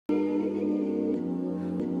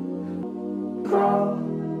grow,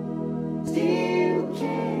 still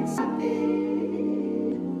can't stop it.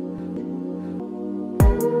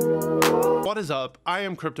 What is up? I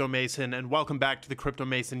am Crypto Mason and welcome back to the Crypto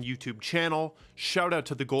Mason YouTube channel. Shout out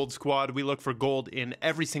to the Gold Squad. We look for gold in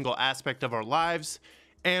every single aspect of our lives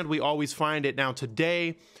and we always find it. Now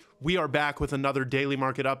today we are back with another daily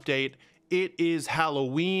market update. It is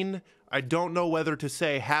Halloween. I don't know whether to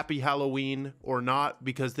say happy Halloween or not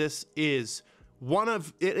because this is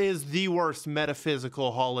it is the worst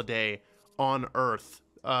metaphysical holiday on earth.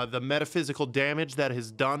 The metaphysical damage that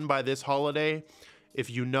is done by this holiday, if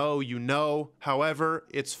you know, you know. However,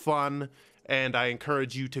 it's fun, and I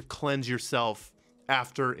encourage you to cleanse yourself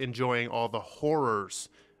after enjoying all the horrors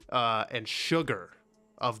and sugar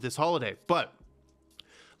of this holiday. But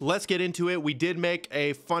let's get into it. We did make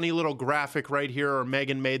a funny little graphic right here, or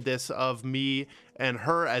Megan made this, of me and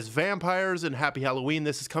her as vampires, and happy Halloween.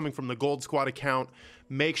 This is coming from the Gold Squad account.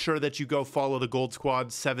 Make sure that you go follow the Gold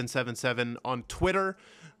Squad 777 on Twitter.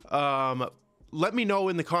 Let me know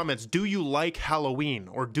in the comments, do you like Halloween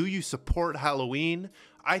or do you support Halloween?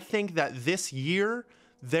 I think that this year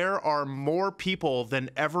there are more people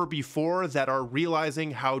than ever before that are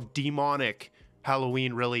realizing how demonic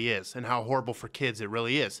Halloween really is and how horrible for kids it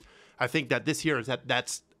really is. I think that this year is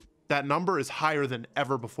that number is higher than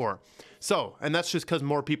ever before. So, and that's just because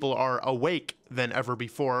more people are awake than ever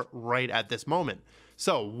before right at this moment.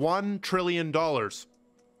 So $1 trillion, BTC,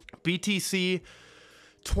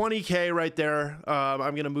 20K right there.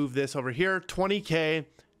 I'm going to move this over here. 20K,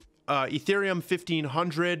 Ethereum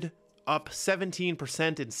 1500, up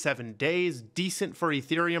 17% in 7 days. Decent for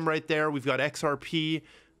Ethereum right there. We've got XRP,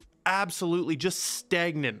 absolutely just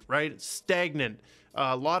stagnant, right? Stagnant.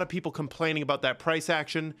 A lot of people complaining about that price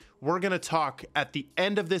action. We're going to talk at the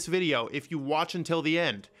end of this video. If you watch until the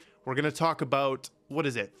end, we're going to talk about, what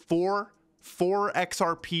is it? Four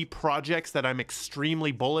XRP projects that I'm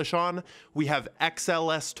extremely bullish on. We have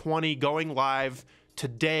XLS20 going live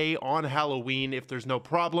today on Halloween. If there's no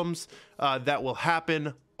problems, that will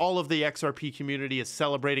happen. All of the XRP community is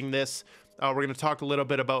celebrating this. We're going to talk a little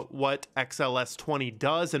bit about what XLS20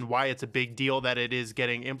 does and why it's a big deal that it is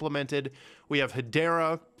getting implemented. We have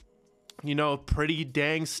Hbar, you know, pretty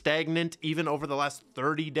dang stagnant. Even over the last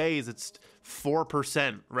 30 days, it's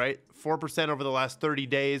 4%, right? 4% over the last 30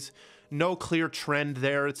 days. No clear trend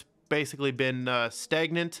there. It's basically been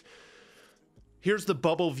stagnant. Here's the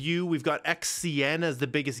bubble view. We've got XCN as the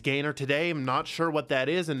biggest gainer today. I'm not sure what that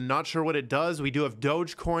is and not sure what it does. We do have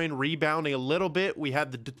Dogecoin rebounding a little bit. We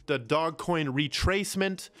had the Dogcoin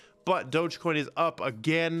retracement, but Dogecoin is up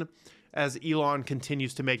again as Elon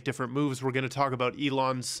continues to make different moves. We're going to talk about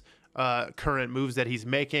Elon's current moves that he's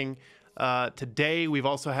making. Today, we've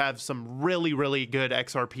also had some really, really good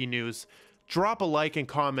XRP news. Drop a like and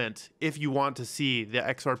comment if you want to see the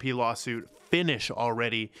XRP lawsuit finish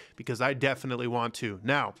already, because I definitely want to.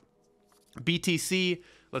 Now, BTC,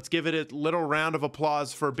 let's give it a little round of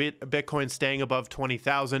applause for Bitcoin staying above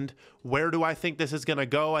 20,000. Where do I think this is going to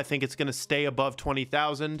go? I think it's going to stay above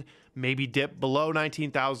 20,000, maybe dip below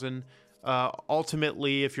 19,000.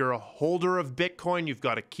 Ultimately, if you're a holder of Bitcoin, you've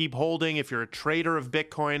got to keep holding. If you're a trader of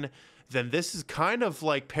Bitcoin, then this is kind of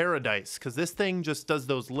like paradise, because this thing just does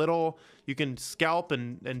those little, you can scalp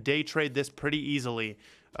and day trade this pretty easily.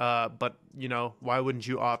 But, you know, why wouldn't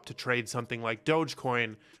you opt to trade something like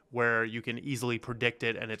Dogecoin where you can easily predict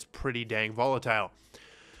it and it's pretty dang volatile?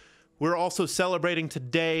 We're also celebrating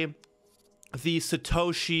today. The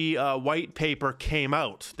Satoshi white paper came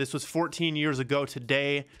out. This was 14 years ago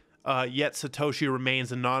today, yet Satoshi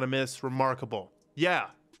remains anonymous. Remarkable. Yeah,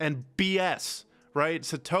 and BS. Right?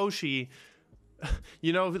 Satoshi,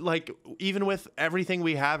 you know, like, even with everything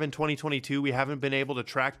we have in 2022, we haven't been able to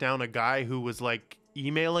track down a guy who was like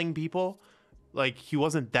emailing people. Like, he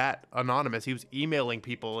wasn't that anonymous. He was emailing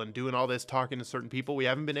people and doing all this, talking to certain people. We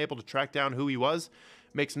haven't been able to track down who he was.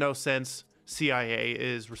 Makes no sense. CIA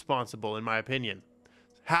is responsible, in my opinion.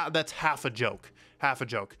 That's half a joke. Half a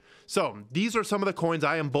joke. So these are some of the coins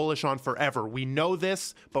I am bullish on forever. We know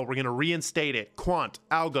this, but we're going to reinstate it. Quant,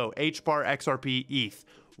 Algo, Hbar, Xrp, ETH.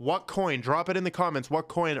 What coin? Drop it in the comments. What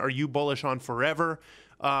coin are you bullish on forever?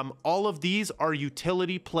 All of these are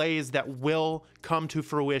utility plays that will come to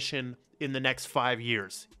fruition in the next 5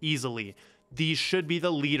 years, easily. These should be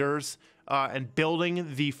the leaders and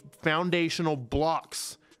building the foundational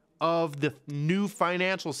blocks of the new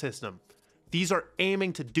financial system. These are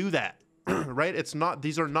aiming to do that. Right?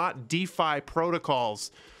 These are not DeFi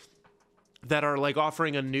protocols that are like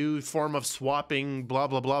offering a new form of swapping, blah,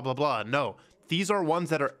 blah, blah, blah, blah. No, these are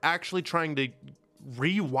ones that are actually trying to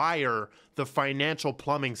rewire the financial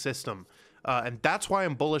plumbing system. And that's why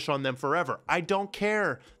I'm bullish on them forever. I don't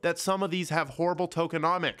care that some of these have horrible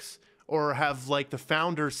tokenomics or have like the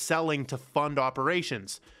founders selling to fund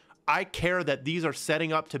operations. I care that these are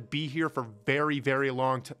setting up to be here for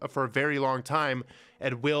for a very long time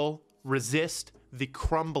and will resist the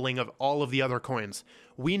crumbling of all of the other coins.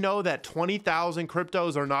 We know that 20,000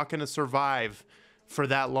 cryptos are not going to survive for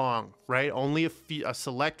that long, right? Only a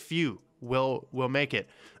select few will make it.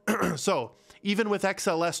 So even with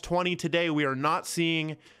XLS20 today, we are not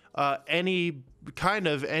seeing any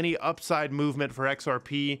upside movement for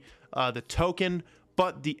XRP, the token,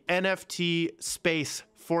 but the NFT space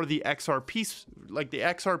for the XRP, like the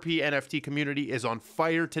XRP NFT community, is on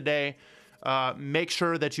fire today. Make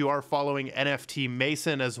sure that you are following NFT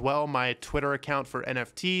Mason as well, my Twitter account for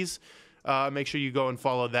NFTs. Make sure you go and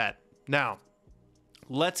follow that. Now,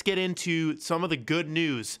 let's get into some of the good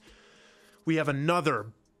news. We have another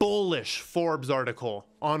bullish Forbes article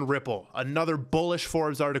on Ripple. Another bullish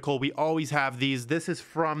Forbes article. We always have these. This is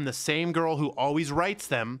from the same girl who always writes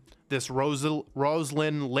them, this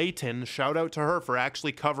Rosalind Layton. Shout out to her for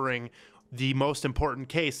actually covering the most important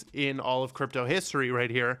case in all of crypto history right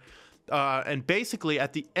here. And basically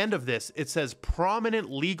at the end of this, it says prominent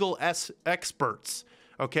legal experts,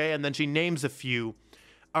 okay, and then she names a few,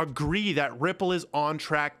 agree that Ripple is on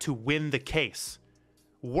track to win the case.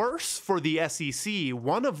 Worse for the SEC,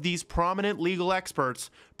 one of these prominent legal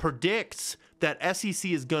experts predicts that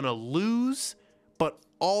SEC is going to lose, but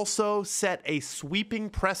also set a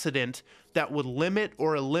sweeping precedent that would limit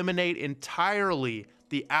or eliminate entirely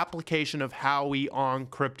the application of Howey on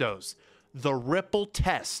cryptos. The Ripple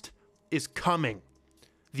test is coming.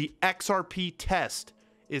 The XRP test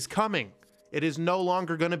is coming. It is no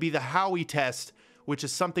longer going to be the Howey test, which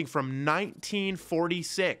is something from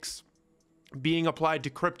 1946 being applied to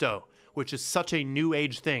crypto, which is such a new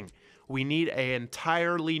age thing. We need an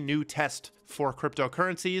entirely new test for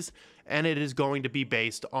cryptocurrencies, and it is going to be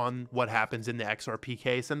based on what happens in the XRP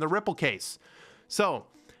case and the Ripple case. So,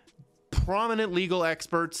 prominent legal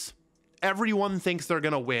experts, everyone thinks they're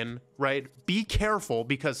going to win, right? Be careful,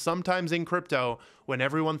 because sometimes in crypto, when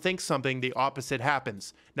everyone thinks something, the opposite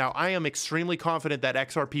happens. Now, I am extremely confident that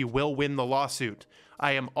XRP will win the lawsuit.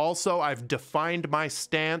 I've defined my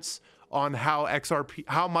stance on how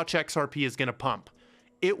much XRP is going to pump.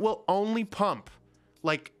 It will only pump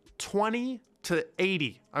like 20 to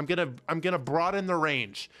 80. I'm going to broaden the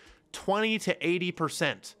range. 20 to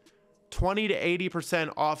 80%. 20 to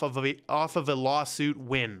 80% off of a lawsuit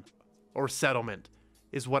win or settlement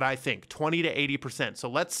is what I think. 20 to 80%. So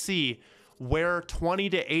let's see where 20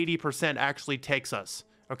 to 80% actually takes us.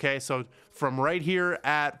 Okay, so from right here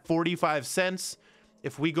at 45 cents,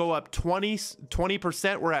 if we go up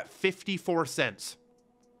 20%, we're at 54 cents.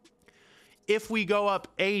 If we go up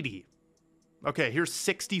 80, okay, here's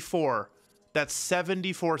 64. That's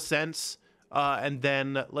 74 cents. And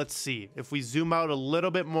then let's see. If we zoom out a little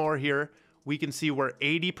bit more here, we can see where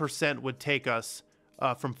 80% would take us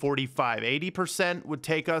from 45. 80% would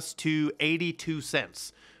take us to 82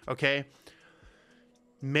 cents. Okay.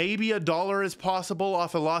 Maybe $1 is possible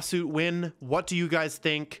off a lawsuit win. What do you guys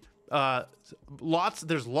think?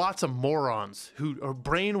 There's lots of morons who are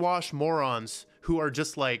brainwashed morons who are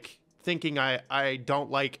just like thinking I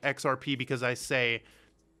don't like XRP because I say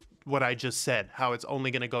what I just said, how it's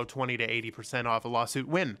only going to go 20 to 80% off a lawsuit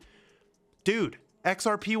win. Dude,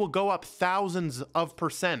 XRP will go up thousands of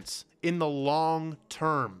percents in the long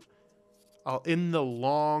term. In the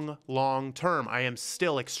long term, I am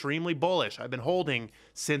still extremely bullish. I've been holding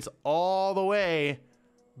since all the way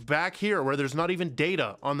back here where there's not even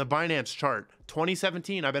data on the Binance chart.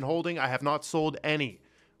 2017, I've been holding. I have not sold any,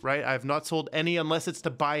 right? I have not sold any unless it's to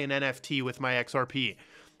buy an NFT with my XRP.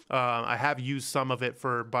 I have used some of it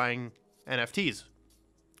for buying NFTs.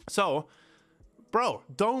 So, bro,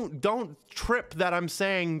 don't trip that I'm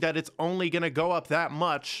saying that it's only going to go up that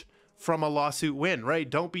much from a lawsuit win, right?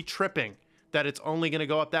 Don't be tripping that it's only going to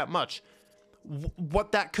go up that much.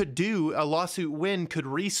 What that could do, a lawsuit win could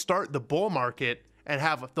restart the bull market and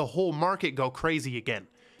have the whole market go crazy again,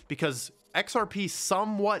 because XRP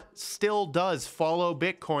somewhat still does follow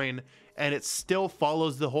Bitcoin and it still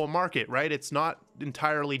follows the whole market, right? It's not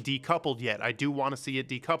entirely decoupled yet. I do want to see it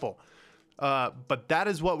decouple. But that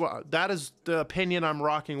is the opinion I'm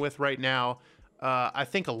rocking with right now. I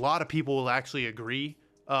think a lot of people will actually agree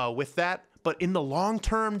with that. But in the long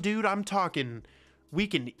term, dude, I'm talking we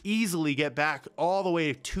can easily get back all the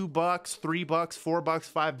way to $2, $3, $4,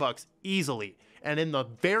 $5 easily. And in the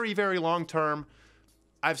very, very long term,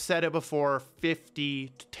 I've said it before,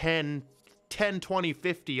 50, 10, 20,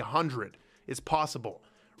 50, 100 is possible,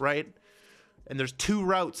 right? And there's two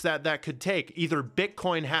routes that could take. Either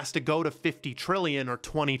Bitcoin has to go to 50 trillion or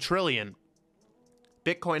 20 trillion.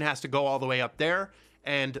 Bitcoin has to go all the way up there.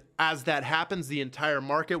 And as that happens, the entire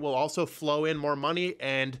market will also flow in more money,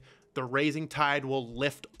 and the raising tide will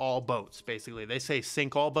lift all boats, basically. They say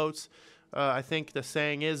sink all boats, I think the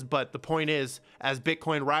saying is. But the point is, as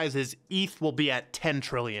Bitcoin rises, ETH will be at 10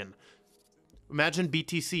 trillion. Imagine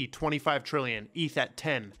BTC, 25 trillion, ETH at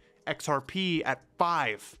 10, XRP at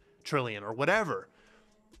 5 trillion or whatever.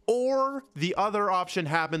 Or the other option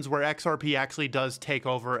happens where XRP actually does take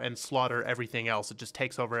over and slaughter everything else. It just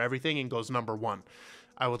takes over everything and goes number one.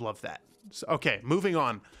 I would love that. So, okay, moving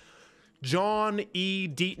on. John E.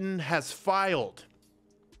 Deaton has filed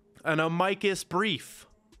an amicus brief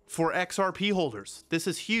for XRP holders. This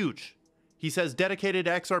is huge. He says, dedicated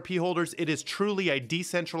to XRP holders, it is truly a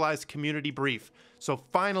decentralized community brief. So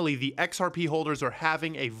finally, the XRP holders are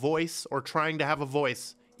having a voice, or trying to have a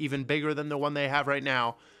voice, even bigger than the one they have right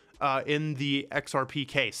now, in the XRP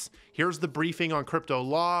case. Here's the briefing on crypto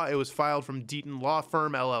law. It was filed from Deaton Law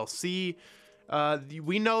Firm, LLC.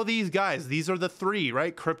 We know these guys. These are the three,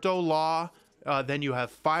 right? Crypto law, then you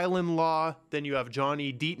have Phylon Law, then you have John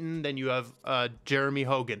E. Deaton, then you have Jeremy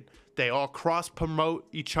Hogan. They all cross-promote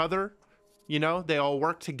each other. You know, they all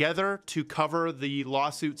work together to cover the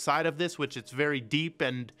lawsuit side of this, which it's very deep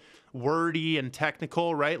and wordy and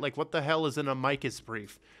technical, right? Like, what the hell is an amicus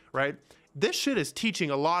brief, right? This shit is teaching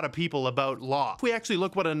a lot of people about law. If we actually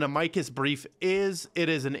look what an amicus brief is, it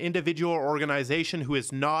is an individual or organization who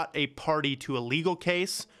is not a party to a legal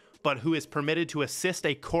case, but who is permitted to assist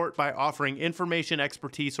a court by offering information,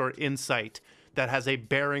 expertise, or insight that has a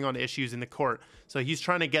bearing on issues in the court. So he's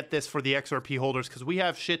trying to get this for the XRP holders because we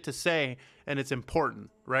have shit to say and it's important,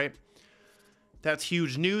 right? That's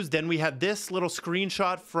huge news. Then we had this little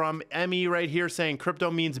screenshot from Emmy right here saying crypto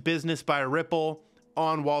means business by Ripple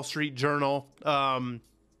on Wall Street Journal. And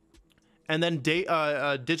then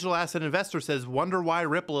Digital Asset Investor says, wonder why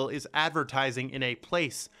Ripple is advertising in a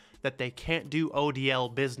place that they can't do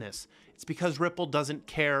ODL business. It's because Ripple doesn't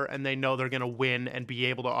care and they know they're going to win and be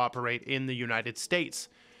able to operate in the United States.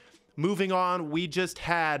 Moving on, we just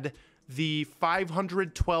had the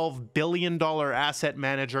 $512 billion asset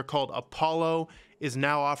manager called Apollo is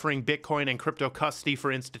now offering Bitcoin and crypto custody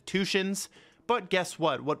for institutions. But guess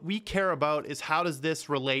what? What we care about is how does this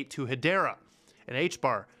relate to Hedera and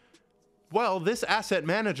Hbar? Well, this asset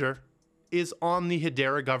manager is on the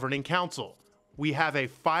Hedera Governing Council. We have a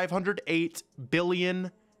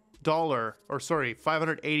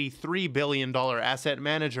 $583 billion asset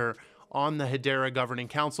manager on the Hedera Governing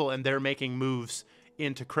Council, and they're making moves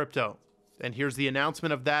into crypto. And here's the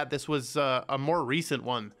announcement of that. This was a more recent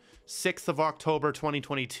one, 6th of October,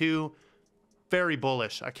 2022. Very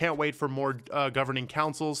bullish. I can't wait for more governing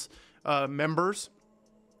councils members.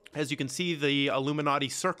 As you can see, the Illuminati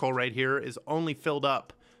circle right here is only filled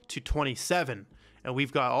up to 27. And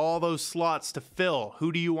we've got all those slots to fill.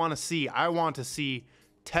 Who do you want to see? I want to see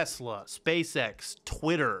Tesla, SpaceX,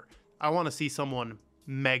 Twitter. I want to see someone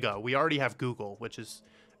mega. We already have Google, which is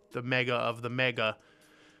the mega of the mega.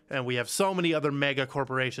 And we have so many other mega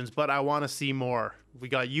corporations, but I want to see more. We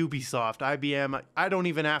got Ubisoft, IBM. I don't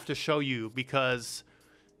even have to show you because,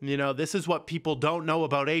 you know, this is what people don't know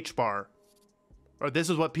about Hbar. Or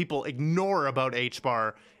this is what people ignore about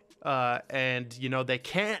Hbar. And, you know, they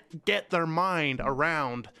can't get their mind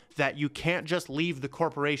around that you can't just leave the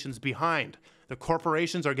corporations behind. The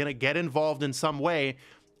corporations are going to get involved in some way.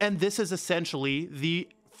 And this is essentially the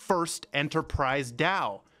first enterprise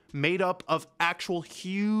DAO, made up of actual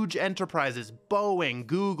huge enterprises: Boeing,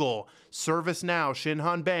 Google, ServiceNow,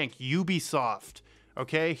 Shinhan Bank, Ubisoft,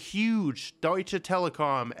 okay? Huge, Deutsche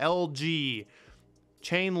Telekom, LG,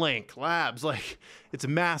 Chainlink Labs, like, it's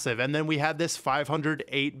massive. And then we had this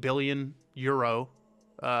 508 billion euro,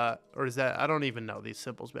 or is that, I don't even know these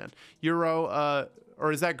symbols, man. Euro,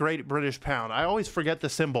 or is that Great British Pound? I always forget the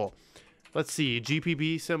symbol. Let's see,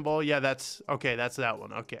 GPB symbol, yeah, that's, okay, that's that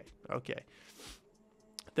one, okay, okay.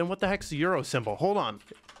 Then what the heck's the euro symbol? Hold on.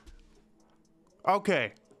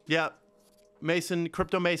 Okay, yeah.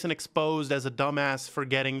 Crypto Mason exposed as a dumbass for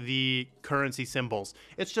getting the currency symbols.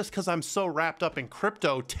 It's just because I'm so wrapped up in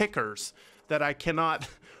crypto tickers that I cannot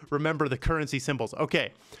remember the currency symbols.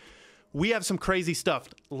 Okay, we have some crazy stuff.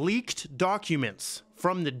 Leaked documents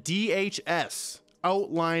from the DHS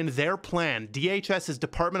outline their plan. DHS is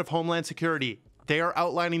Department of Homeland Security. They are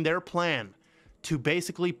outlining their plan to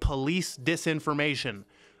basically police disinformation.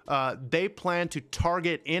 They plan to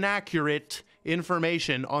target inaccurate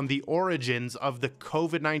information on the origins of the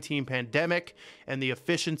COVID-19 pandemic and the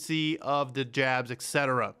efficiency of the jabs,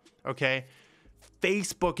 etc. Okay?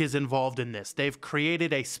 Facebook is involved in this. They've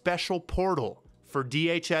created a special portal for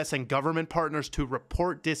DHS and government partners to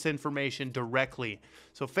report disinformation directly.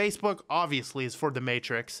 So Facebook obviously is for the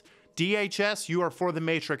Matrix. DHS, you are for the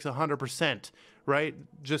Matrix 100%, right?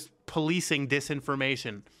 Just policing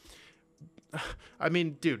disinformation. I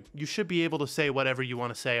mean, dude, you should be able to say whatever you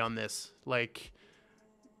want to say on this. Like,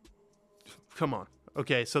 come on.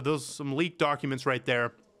 Okay, so those some leaked documents right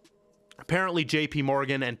there. Apparently, JP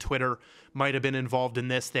Morgan and Twitter might have been involved in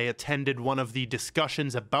this. They attended one of the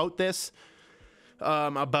discussions about this,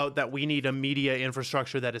 about that we need a media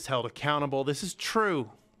infrastructure that is held accountable. This is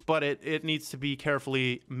true, but it needs to be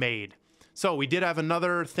carefully made. So we did have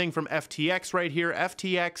another thing from FTX right here.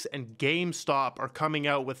 FTX and GameStop are coming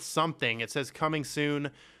out with something. It says coming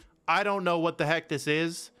soon. I don't know what the heck this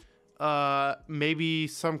is. Maybe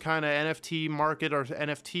some kind of NFT market or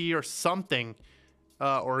NFT or something.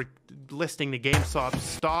 Or listing the GameStop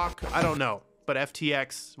stock. I don't know. But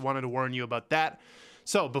FTX wanted to warn you about that.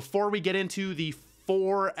 So before we get into the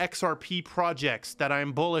 4 XRP projects that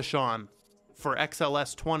I'm bullish on for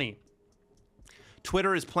XLS20,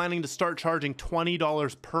 Twitter is planning to start charging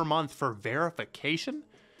 $20 per month for verification?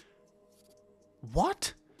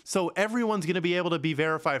 What? So everyone's going to be able to be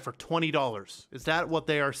verified for $20. Is that what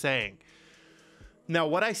they are saying? Now,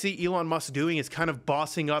 what I see Elon Musk doing is kind of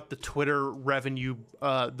bossing up the Twitter revenue,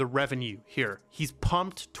 the revenue here. He's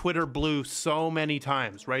pumped Twitter Blue so many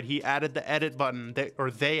times, right? He added the edit button,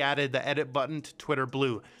 they added the edit button to Twitter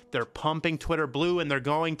Blue. They're pumping Twitter Blue, and they're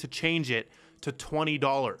going to change it to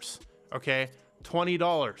 $20, okay?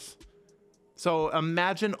 $20. So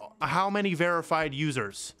imagine how many verified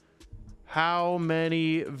users. How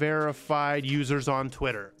many verified users on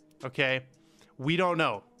Twitter, okay? We don't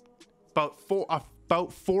know. About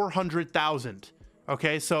 400,000.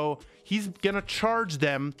 Okay, so he's gonna charge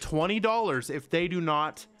them $20 if they do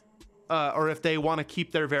not, or if they want to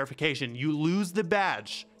keep their verification. You lose the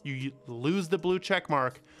badge, you lose the blue check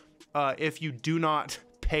mark if you do not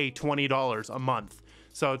pay $20 a month.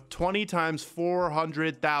 So 20 times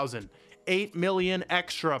 400,000, 8 million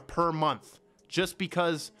extra per month, just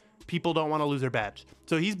because people don't want to lose their badge.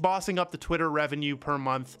 So he's bossing up the Twitter revenue per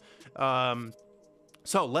month.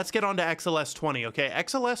 So let's get on to XLS20, okay?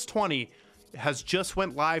 XLS20 has just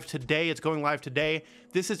went live today. It's going live today.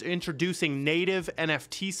 This is introducing native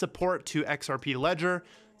NFT support to XRP Ledger,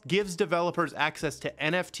 gives developers access to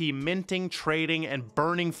NFT minting, trading, and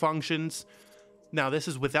burning functions. Now, this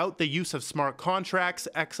is without the use of smart contracts.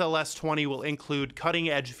 XLS20 will include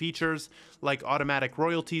cutting-edge features like automatic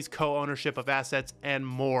royalties, co-ownership of assets, and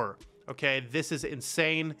more. Okay, this is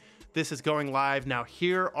insane. This is going live. Now,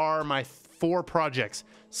 here are my 4 projects.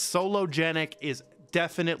 Sologenic is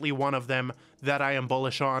definitely one of them that I am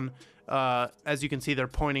bullish on. As you can see, they're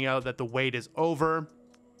pointing out that the wait is over.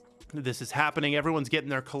 This is happening. Everyone's getting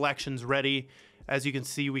their collections ready. As you can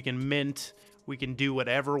see, we can mint. We can do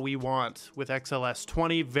whatever we want with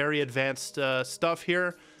XLS20. Very advanced stuff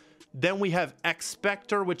here. Then we have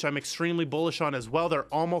Xspectre, which I'm extremely bullish on as well.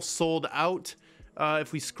 They're almost sold out.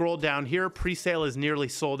 If we scroll down here, pre-sale is nearly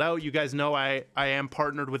sold out. You guys know I am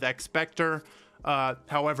partnered with Xspectre.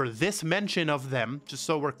 However, this mention of them, just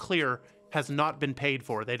so we're clear, has not been paid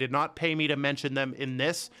for. They did not pay me to mention them in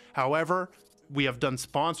this. However, we have done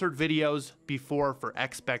sponsored videos before for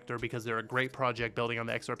Xspectre because they're a great project building on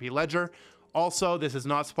the XRP Ledger. Also, this is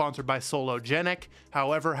not sponsored by Sologenic.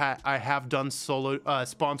 However, I have done sponsored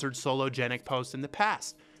Sologenic posts in the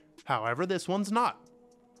past. However, this one's not.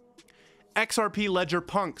 XRP Ledger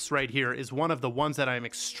Punks right here is one of the ones that I'm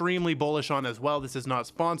extremely bullish on as well. This is not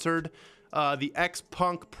sponsored. The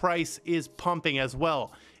X-Punk price is pumping as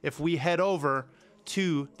well. If we head over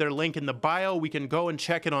to their link in the bio, we can go and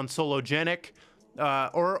check it on Sologenic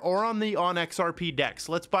or on the OnXRP Dex.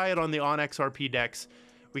 Let's buy it on the OnXRP Dex.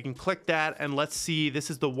 We can click that and let's see. This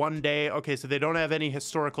is the 1 day. Okay, so they don't have any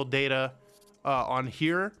historical data on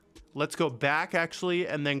here. Let's go back actually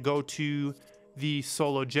and then go to the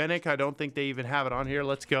Sologenic. I don't think they even have it on here.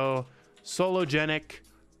 Let's go Sologenic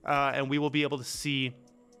and we will be able to see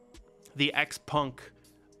the X-Punk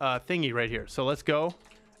thingy right here. So let's go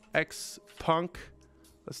X-Punk.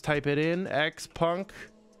 Let's type it in, X-Punk.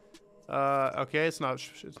 Okay, it's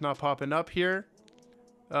not popping up here.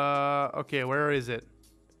 Okay, where is it?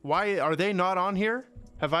 Why are they not on here?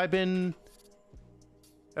 Am I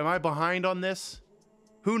behind on this?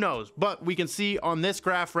 Who knows? But we can see on this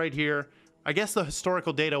graph right here, I guess the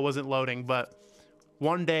historical data wasn't loading, but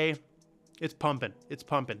 1 day, it's pumping. It's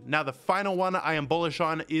pumping. Now, the final one I am bullish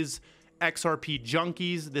on is XRP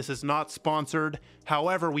Junkies. This is not sponsored.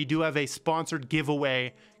 However, we do have a sponsored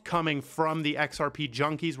giveaway coming from the XRP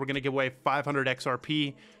Junkies. We're going to give away 500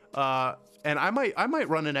 XRP And I might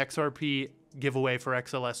run an XRP giveaway for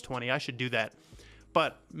XLS20. I should do that.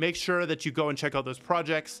 But make sure that you go and check out those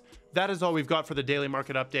projects. That is all we've got for the daily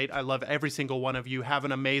market update. I love every single one of you. Have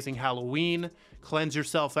an amazing Halloween. Cleanse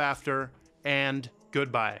yourself after, and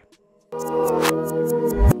goodbye.